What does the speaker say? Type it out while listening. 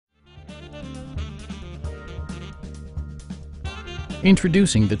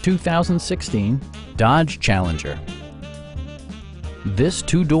Introducing the 2016 Dodge Challenger. This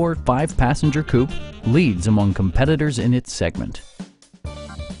two-door, five-passenger coupe leads among competitors in its segment.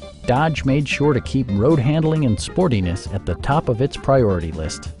 Dodge made sure to keep road handling and sportiness at the top of its priority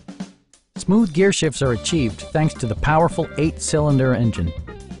list. Smooth gear shifts are achieved thanks to the powerful 8-cylinder engine,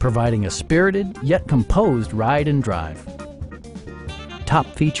 providing a spirited yet composed ride and drive. Top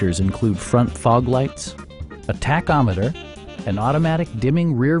features include front fog lights, a tachometer, an automatic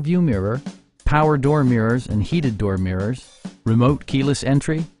dimming rear view mirror, power door mirrors and heated door mirrors, remote keyless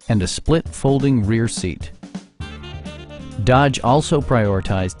entry, and a split folding rear seat. Dodge also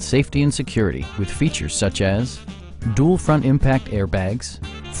prioritized safety and security with features such as dual front impact airbags,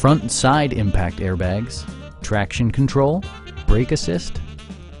 front and side impact airbags, traction control, brake assist,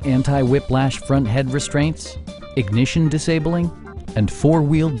 anti-whiplash front head restraints, ignition disabling, and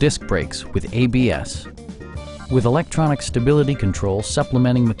four-wheel disc brakes with ABS. With electronic stability control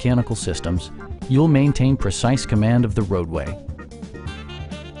supplementing mechanical systems, you'll maintain precise command of the roadway.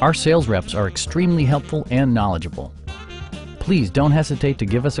 Our sales reps are extremely helpful and knowledgeable. Please don't hesitate to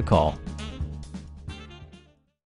give us a call.